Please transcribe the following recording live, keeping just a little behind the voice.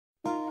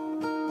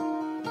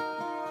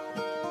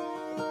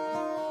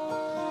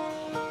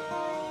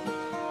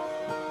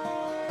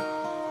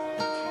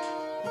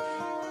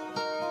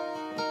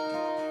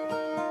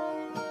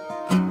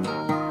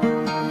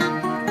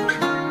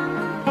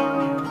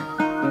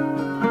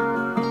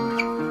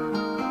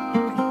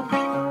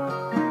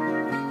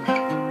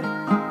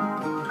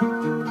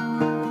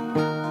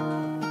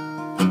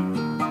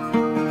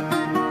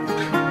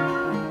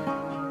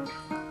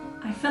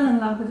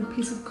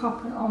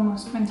copper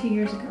almost 20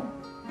 years ago.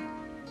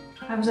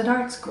 I was at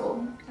art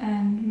school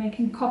and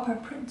making copper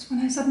prints when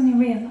I suddenly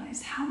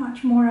realized how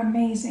much more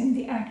amazing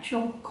the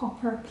actual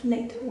copper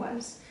plate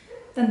was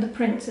than the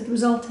prints it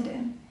resulted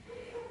in.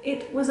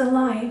 It was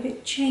alive,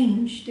 it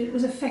changed, it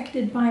was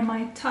affected by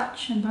my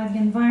touch and by the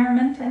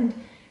environment, and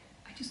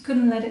I just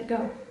couldn't let it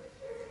go.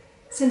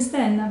 Since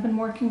then, I've been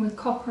working with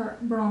copper,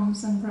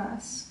 bronze and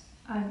brass.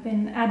 I've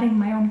been adding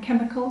my own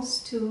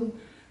chemicals to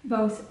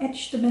both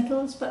etch the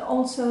metals, but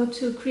also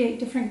to create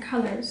different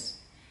colors.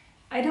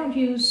 I don't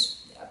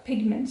use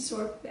pigments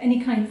or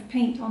any kind of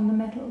paint on the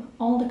metal.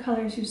 All the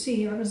colors you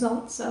see are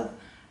results of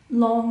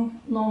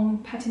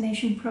long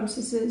patination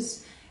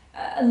processes,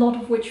 a lot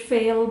of which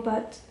fail,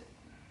 but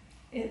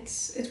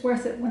it's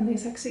worth it when they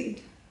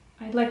succeed.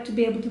 I'd like to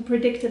be able to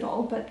predict it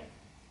all, but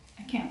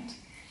I can't.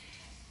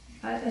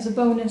 As a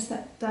bonus,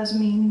 that does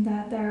mean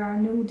that there are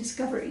new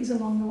discoveries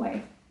along the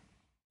way.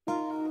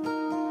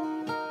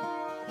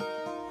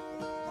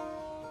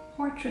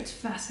 Portraits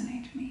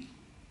fascinate me.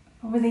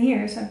 Over the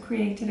years, I've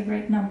created a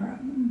great number of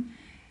them.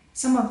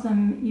 Some of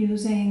them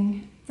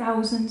using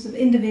thousands of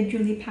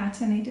individually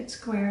patinated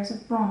squares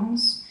of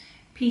bronze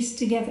pieced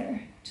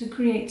together to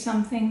create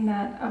something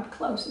that up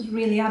close is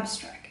really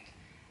abstract,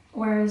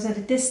 whereas at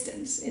a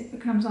distance it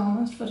becomes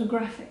almost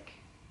photographic.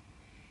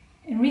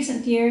 In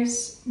recent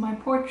years, my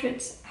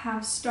portraits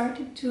have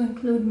started to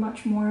include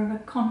much more of a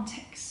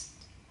context.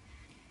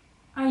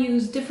 I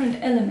use different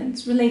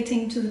elements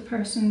relating to the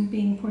person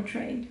being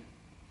portrayed.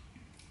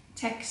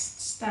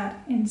 Texts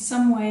that in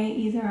some way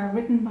either are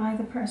written by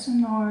the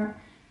person or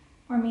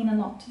mean a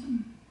lot to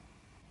them.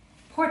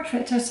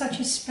 Portraits are such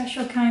a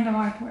special kind of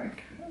artwork.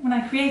 When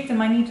I create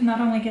them, I need to not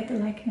only get the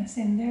likeness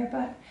in there,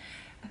 but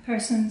a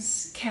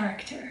person's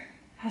character. There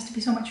has to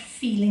be so much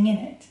feeling in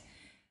it.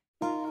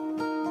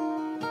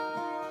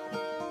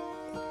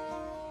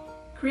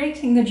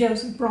 Creating the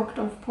Joseph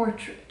Brockdorff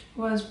portrait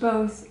was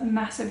both a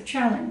massive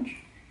challenge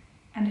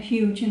and a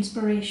huge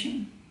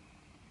inspiration.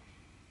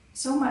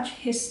 So much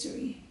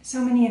history,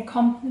 so many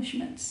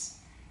accomplishments,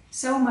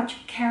 so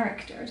much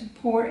character to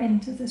pour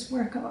into this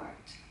work of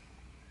art.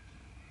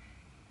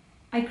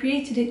 I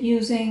created it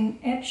using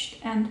etched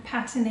and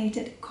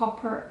patinated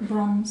copper,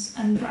 bronze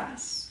and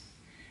brass.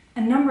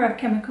 A number of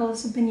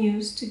chemicals have been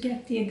used to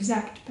get the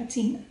exact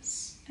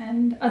patinas,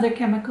 and other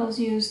chemicals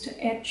used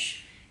to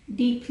etch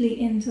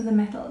deeply into the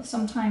metal,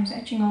 sometimes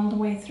etching all the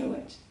way through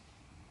it.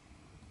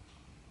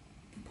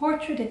 The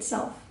portrait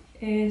itself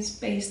is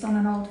based on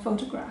an old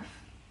photograph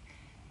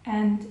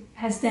and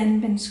has then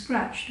been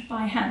scratched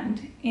by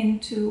hand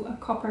into a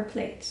copper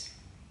plate,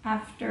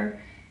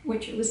 after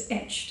which it was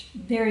etched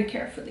very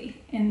carefully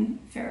in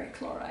ferric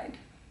chloride.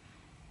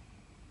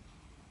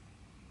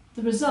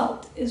 The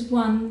result is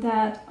one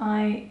that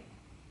I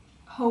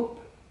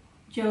hope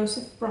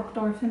Joseph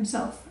Brockdorff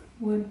himself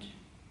would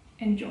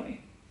enjoy.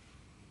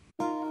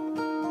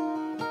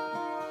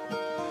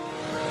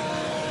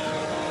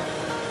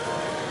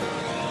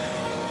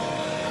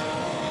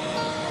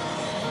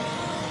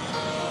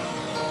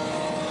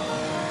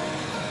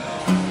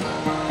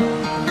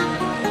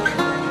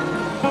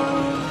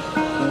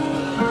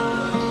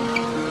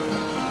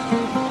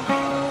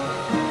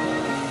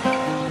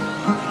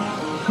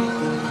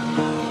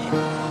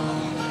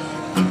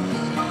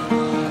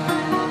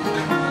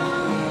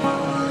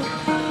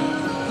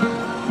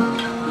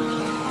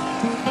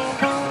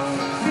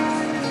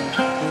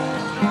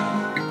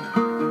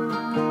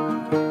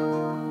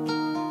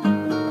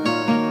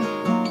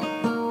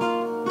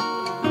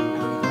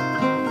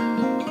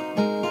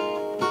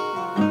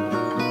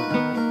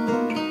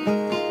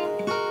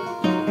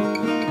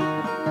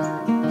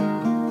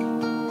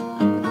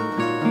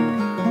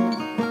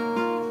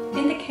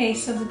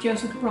 Of the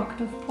Joseph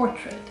Brockdorff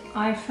portrait,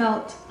 I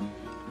felt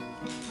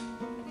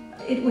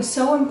it was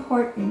so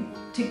important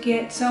to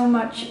get so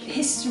much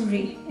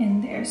history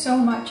in there, so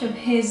much of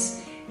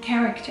his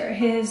character,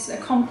 his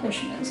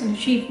accomplishments and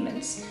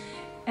achievements,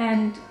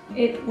 and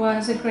it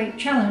was a great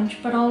challenge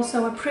but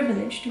also a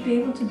privilege to be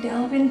able to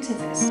delve into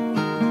this.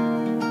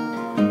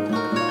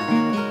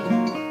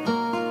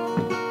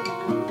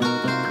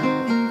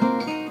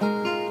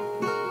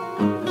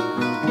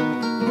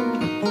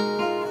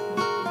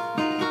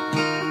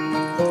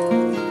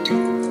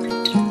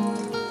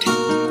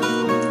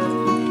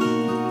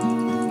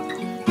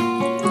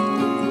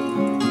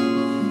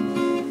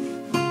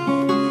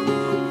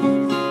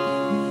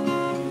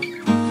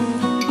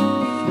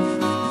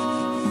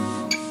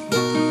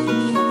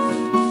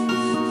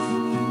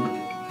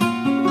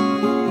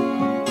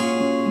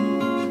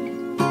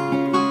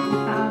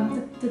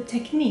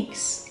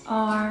 Techniques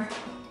are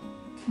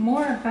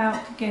more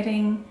about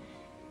getting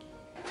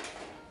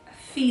a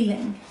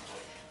feeling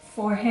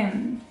for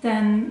him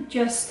than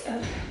just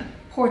a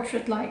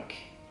portrait-like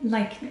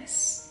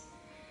likeness.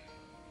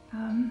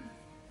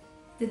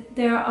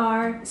 There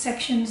are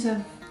sections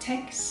of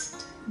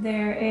text,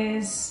 there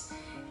is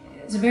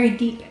a very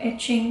deep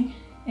etching,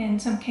 in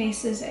some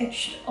cases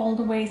etched all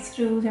the way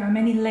through. There are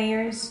many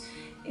layers.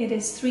 It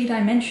is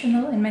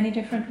three-dimensional in many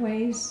different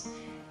ways.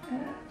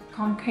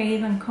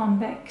 Concave and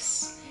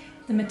convex.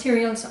 The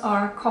materials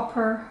are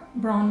copper,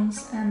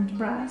 bronze and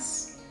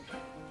brass,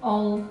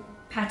 all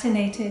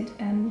patinated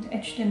and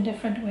etched in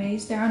different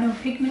ways. There are no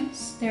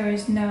pigments, there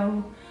is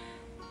no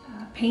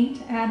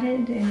paint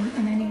added in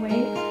any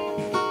way.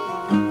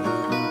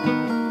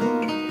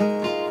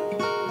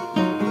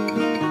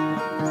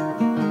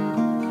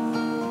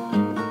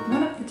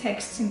 One of the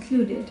texts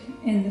included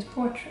in this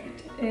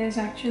portrait is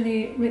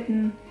actually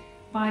written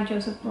by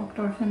Joseph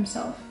Brockdorff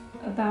himself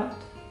about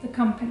the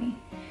company.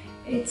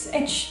 It's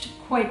etched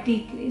quite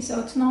deeply, so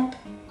it's not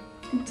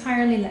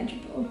entirely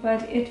legible,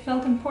 but it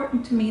felt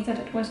important to me that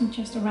it wasn't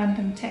just a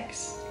random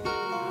text.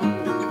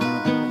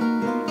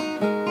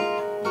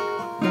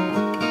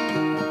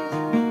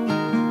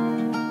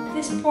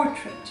 This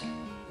portrait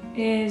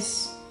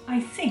is, I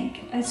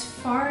think, as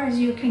far as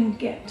you can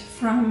get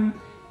from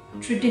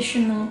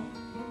traditional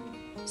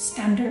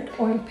standard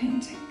oil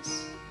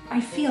paintings.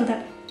 I feel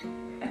that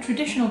a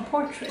traditional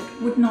portrait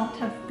would not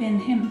have been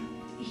him.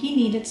 He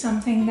needed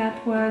something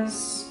that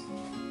was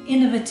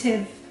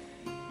innovative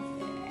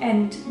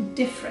and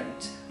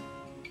different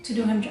to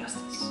do him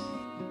justice.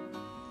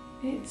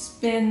 It's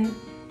been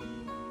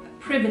a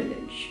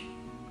privilege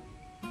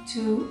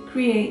to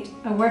create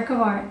a work of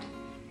art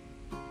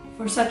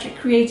for such a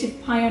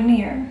creative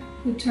pioneer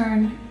who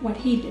turned what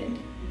he did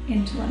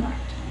into an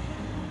art.